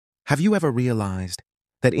Have you ever realized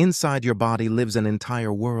that inside your body lives an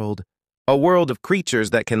entire world? A world of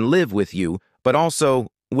creatures that can live with you, but also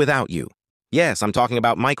without you. Yes, I'm talking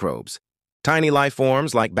about microbes. Tiny life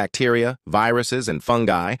forms like bacteria, viruses, and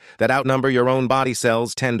fungi that outnumber your own body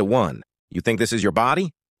cells 10 to 1. You think this is your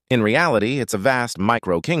body? In reality, it's a vast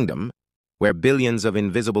micro-kingdom where billions of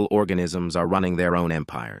invisible organisms are running their own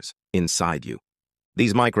empires inside you.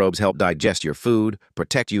 These microbes help digest your food,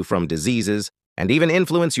 protect you from diseases, and even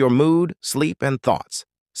influence your mood, sleep, and thoughts.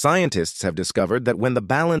 Scientists have discovered that when the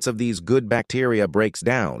balance of these good bacteria breaks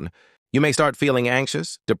down, you may start feeling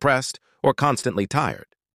anxious, depressed, or constantly tired.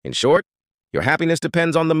 In short, your happiness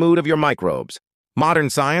depends on the mood of your microbes. Modern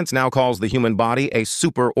science now calls the human body a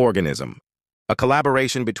superorganism, a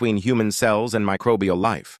collaboration between human cells and microbial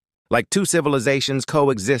life, like two civilizations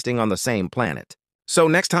coexisting on the same planet. So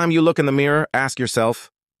next time you look in the mirror, ask yourself,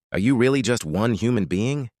 are you really just one human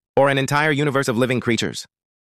being? Or an entire universe of living creatures?